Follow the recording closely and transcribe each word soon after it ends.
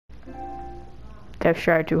Test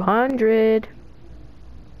try 200.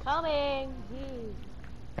 Coming. Jeez.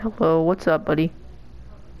 Hello, what's up, buddy?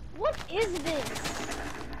 What is this?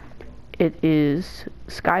 It is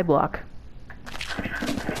Skyblock.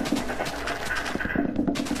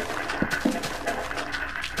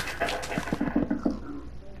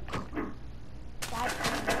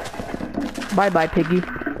 Bye bye, piggy.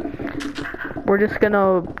 We're just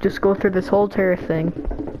gonna go through this whole terror thing.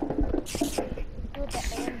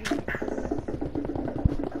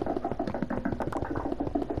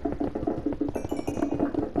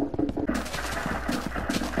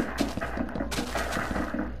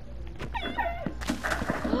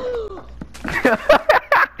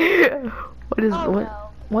 What is Oh, what? no.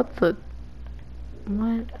 What the?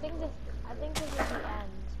 What? I think this is the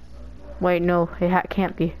end. Wait, no, it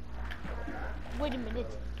can't be. Wait a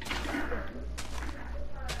minute.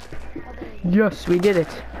 Yes, we did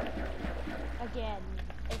it. Again.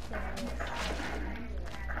 It's a miss.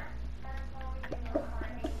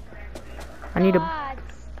 I need a. What?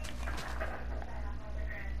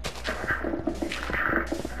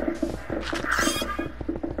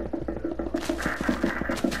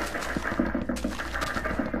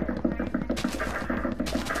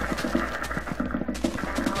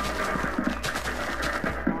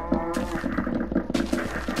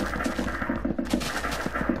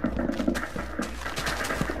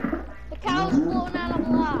 The cow's blown out of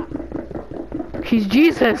block. He's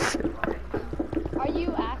Jesus. Are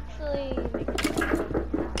you actually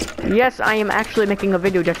making Yes, I am actually making a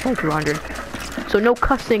video just for 200. So no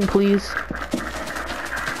cussing, please.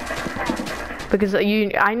 Because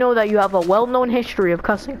I know that you have a well-known history of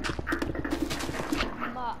cussing.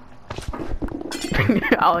 muck?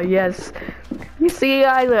 Oh yes. You see,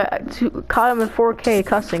 I caught him in 4K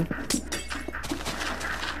cussing.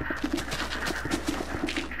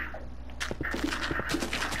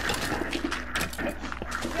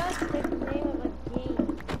 Just the name of a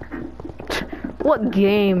game. What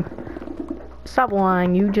game? Stop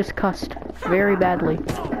lying. You just cussed very badly.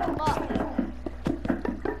 Muck.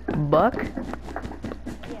 Buck?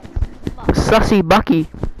 Yes. Muck. Sussy Bucky.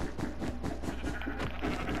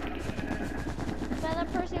 Is that the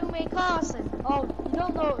person who made Carlson? Oh, you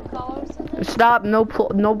don't know what Carlson is? Stop! No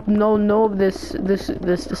of this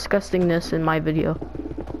disgustingness in my video.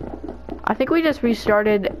 I think we just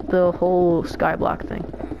restarted the whole Skyblock thing.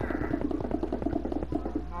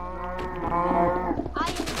 I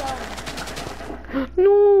am done.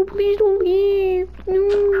 No, please don't leave.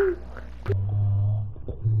 No.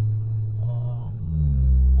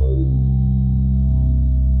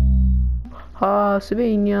 Ah,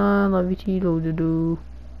 Savannah, love you, Tilo, do.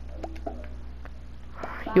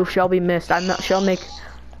 You shall be missed. I shall make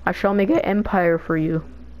an empire for you.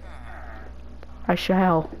 I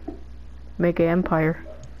shall make an empire.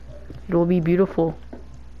 It will be beautiful.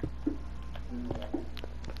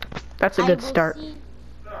 That's a good start.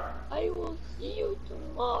 I will see you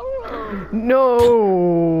tomorrow. No.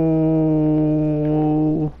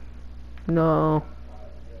 No.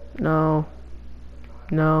 No.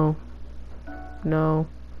 No. No.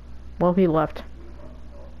 Well, he left.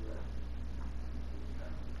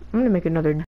 I'm gonna make another